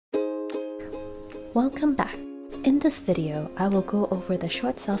Welcome back. In this video, I will go over the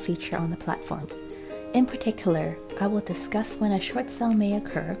short sell feature on the platform. In particular, I will discuss when a short sell may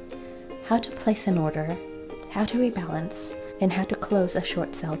occur, how to place an order, how to rebalance, and how to close a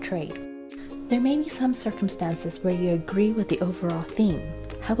short sell trade. There may be some circumstances where you agree with the overall theme,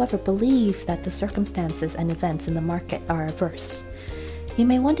 however believe that the circumstances and events in the market are adverse. You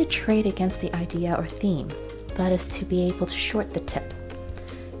may want to trade against the idea or theme, that is to be able to short the tip.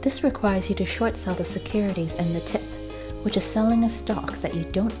 This requires you to short sell the securities in the tip, which is selling a stock that you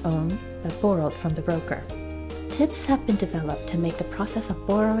don't own but borrowed from the broker. Tips have been developed to make the process of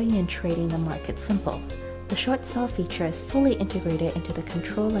borrowing and trading the market simple. The short sell feature is fully integrated into the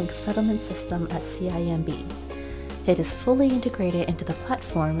control and settlement system at CIMB. It is fully integrated into the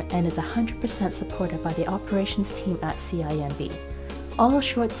platform and is 100% supported by the operations team at CIMB. All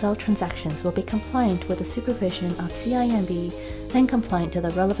short sell transactions will be compliant with the supervision of CIMB and compliant to the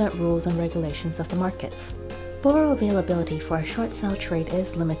relevant rules and regulations of the markets. Borrow availability for a short sell trade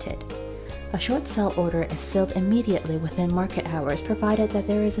is limited. A short sell order is filled immediately within market hours provided that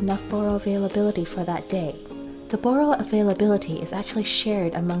there is enough borrow availability for that day. The borrow availability is actually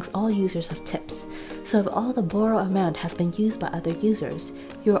shared amongst all users of tips, so if all the borrow amount has been used by other users,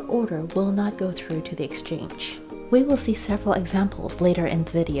 your order will not go through to the exchange. We will see several examples later in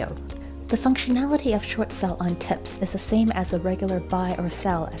the video. The functionality of short sell on tips is the same as a regular buy or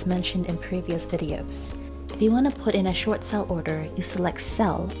sell as mentioned in previous videos. If you want to put in a short sell order, you select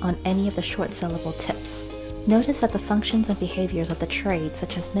sell on any of the short sellable tips. Notice that the functions and behaviors of the trade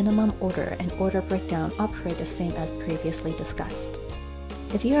such as minimum order and order breakdown operate the same as previously discussed.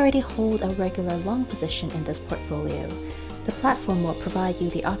 If you already hold a regular long position in this portfolio, the platform will provide you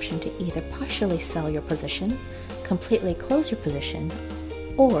the option to either partially sell your position, completely close your position,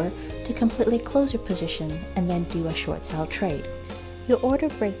 or to completely close your position and then do a short sell trade. Your order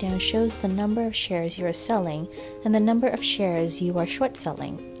breakdown shows the number of shares you are selling and the number of shares you are short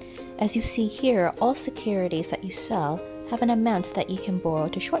selling. As you see here, all securities that you sell have an amount that you can borrow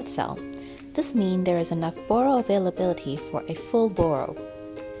to short sell. This means there is enough borrow availability for a full borrow.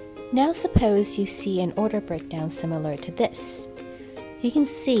 Now suppose you see an order breakdown similar to this. You can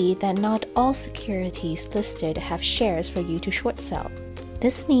see that not all securities listed have shares for you to short sell.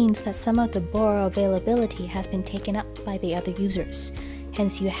 This means that some of the borrow availability has been taken up by the other users,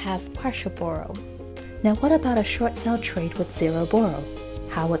 hence you have partial borrow. Now what about a short sell trade with zero borrow?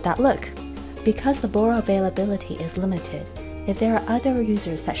 How would that look? Because the borrow availability is limited, if there are other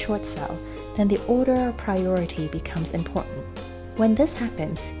users that short sell, then the order priority becomes important. When this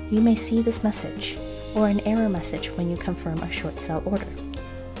happens, you may see this message, or an error message when you confirm a short sell order.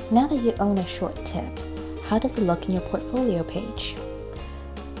 Now that you own a short tip, how does it look in your portfolio page?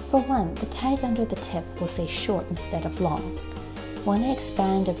 For one, the tag under the tip will say short instead of long. When I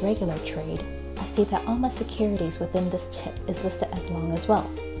expand a regular trade, I see that all my securities within this tip is listed as long as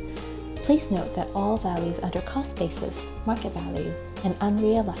well. Please note that all values under cost basis, market value, and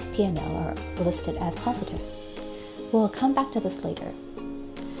unrealized P&L are listed as positive. We'll come back to this later.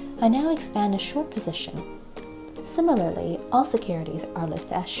 I now expand a short position. Similarly, all securities are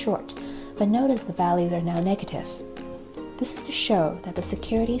listed as short, but notice the values are now negative. This is to show that the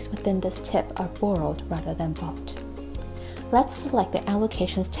securities within this tip are borrowed rather than bought. Let's select the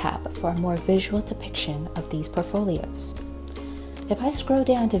Allocations tab for a more visual depiction of these portfolios. If I scroll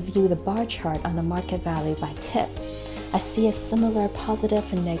down to view the bar chart on the market value by tip, I see a similar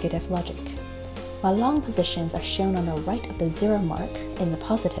positive and negative logic. My long positions are shown on the right of the zero mark in the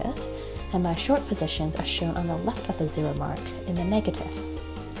positive, and my short positions are shown on the left of the zero mark in the negative.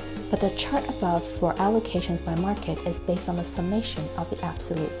 But the chart above for allocations by market is based on the summation of the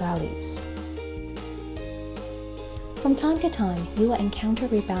absolute values. From time to time, you will encounter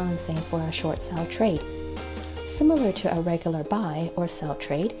rebalancing for a short sell trade. Similar to a regular buy or sell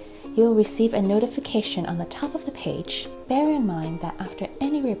trade, you will receive a notification on the top of the page. Bear in mind that after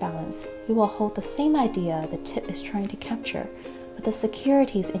any rebalance, you will hold the same idea the tip is trying to capture, but the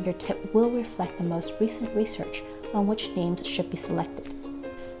securities in your tip will reflect the most recent research on which names should be selected.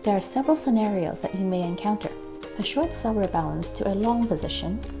 There are several scenarios that you may encounter. A short sell rebalance to a long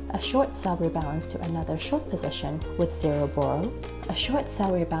position, a short sell rebalance to another short position with zero borrow, a short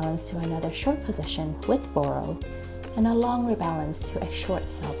sell rebalance to another short position with borrow, and a long rebalance to a short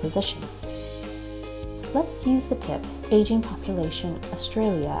sell position. Let's use the tip Aging Population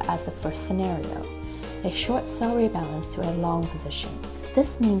Australia as the first scenario, a short sell rebalance to a long position.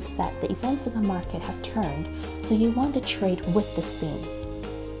 This means that the events in the market have turned, so you want to trade with this theme.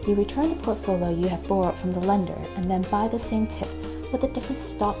 You return the portfolio you have borrowed from the lender and then buy the same tip with a different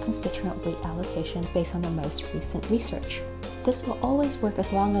stock constituent weight allocation based on the most recent research. This will always work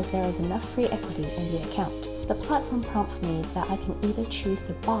as long as there is enough free equity in the account. The platform prompts me that I can either choose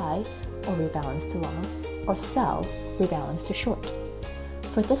to buy or rebalance to long, or sell, rebalance to short.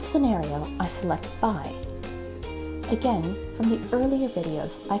 For this scenario, I select buy. Again, from the earlier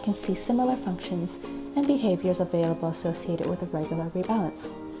videos, I can see similar functions and behaviors available associated with a regular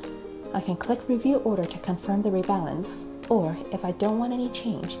rebalance. I can click review order to confirm the rebalance, or if I don't want any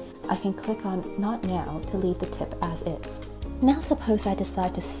change, I can click on not now to leave the tip as is. Now suppose I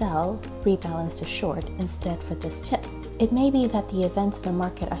decide to sell, rebalance to short instead for this tip. It may be that the events in the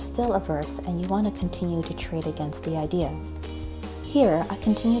market are still adverse and you want to continue to trade against the idea. Here, I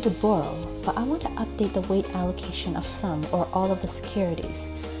continue to borrow, but I want to update the weight allocation of some or all of the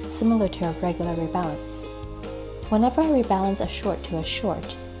securities, similar to a regular rebalance. Whenever I rebalance a short to a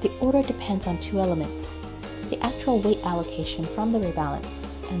short, the order depends on two elements: the actual weight allocation from the rebalance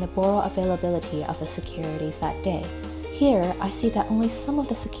and the borrow availability of the securities that day. Here, I see that only some of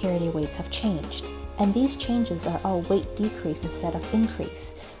the security weights have changed, and these changes are all weight decrease instead of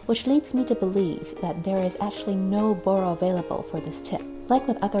increase, which leads me to believe that there is actually no borrow available for this tip. Like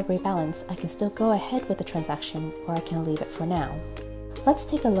with other rebalance, I can still go ahead with the transaction, or I can leave it for now. Let's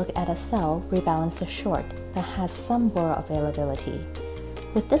take a look at a sell rebalance to short that has some borrow availability.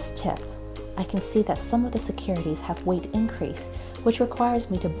 With this tip, I can see that some of the securities have weight increase, which requires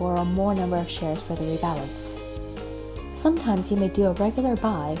me to borrow more number of shares for the rebalance. Sometimes you may do a regular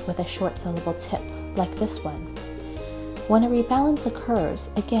buy with a short sellable tip, like this one. When a rebalance occurs,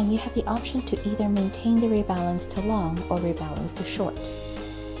 again you have the option to either maintain the rebalance to long or rebalance to short.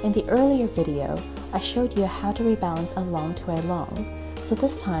 In the earlier video, I showed you how to rebalance a long to a long, so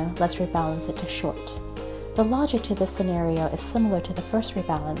this time let's rebalance it to short. The logic to this scenario is similar to the first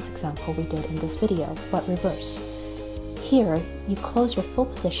rebalance example we did in this video, but reverse. Here, you close your full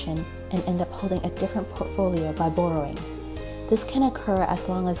position and end up holding a different portfolio by borrowing. This can occur as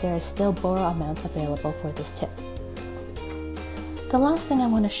long as there is still borrow amount available for this tip. The last thing I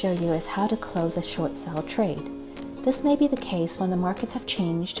want to show you is how to close a short sell trade. This may be the case when the markets have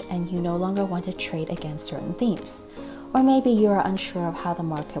changed and you no longer want to trade against certain themes. Or maybe you are unsure of how the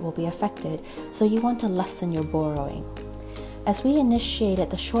market will be affected, so you want to lessen your borrowing. As we initiated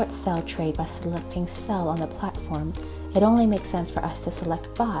the short sell trade by selecting sell on the platform, it only makes sense for us to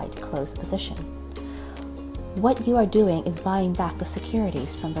select buy to close the position. What you are doing is buying back the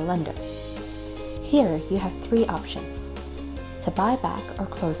securities from the lender. Here you have three options: to buy back or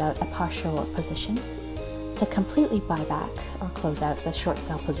close out a partial position, to completely buy back or close out the short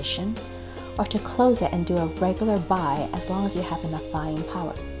sell position, or to close it and do a regular buy as long as you have enough buying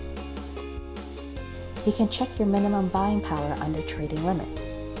power. You can check your minimum buying power under trading limit.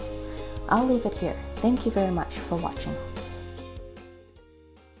 I'll leave it here. Thank you very much for watching.